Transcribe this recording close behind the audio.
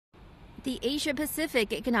The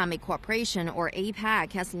Asia-Pacific Economic Cooperation, or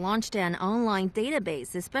APEC, has launched an online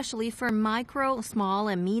database especially for micro, small,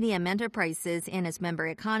 and medium enterprises in its member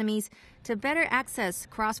economies to better access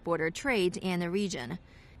cross-border trade in the region.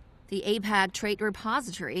 The APEC Trade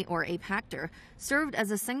Repository, or APECTR, served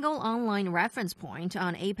as a single online reference point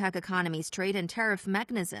on APEC economies' trade and tariff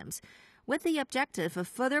mechanisms, with the objective of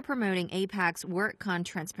further promoting APEC's work on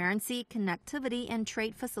transparency, connectivity, and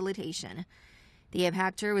trade facilitation. The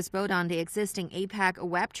APECTR was built on the existing APEC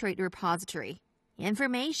Web Trade Repository.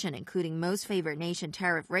 Information including most favored nation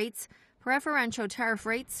tariff rates, preferential tariff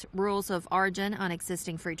rates, rules of origin on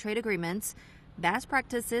existing free trade agreements, best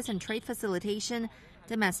practices in trade facilitation,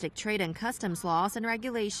 domestic trade and customs laws and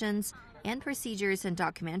regulations, and procedures and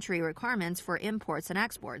documentary requirements for imports and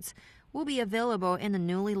exports will be available in the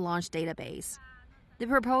newly launched database. The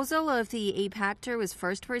proposal of the APECTR was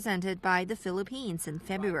first presented by the Philippines in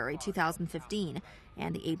February 2015,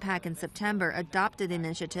 and the APEC in September adopted the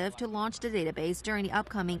initiative to launch the database during the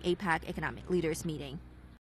upcoming APEC Economic Leaders meeting.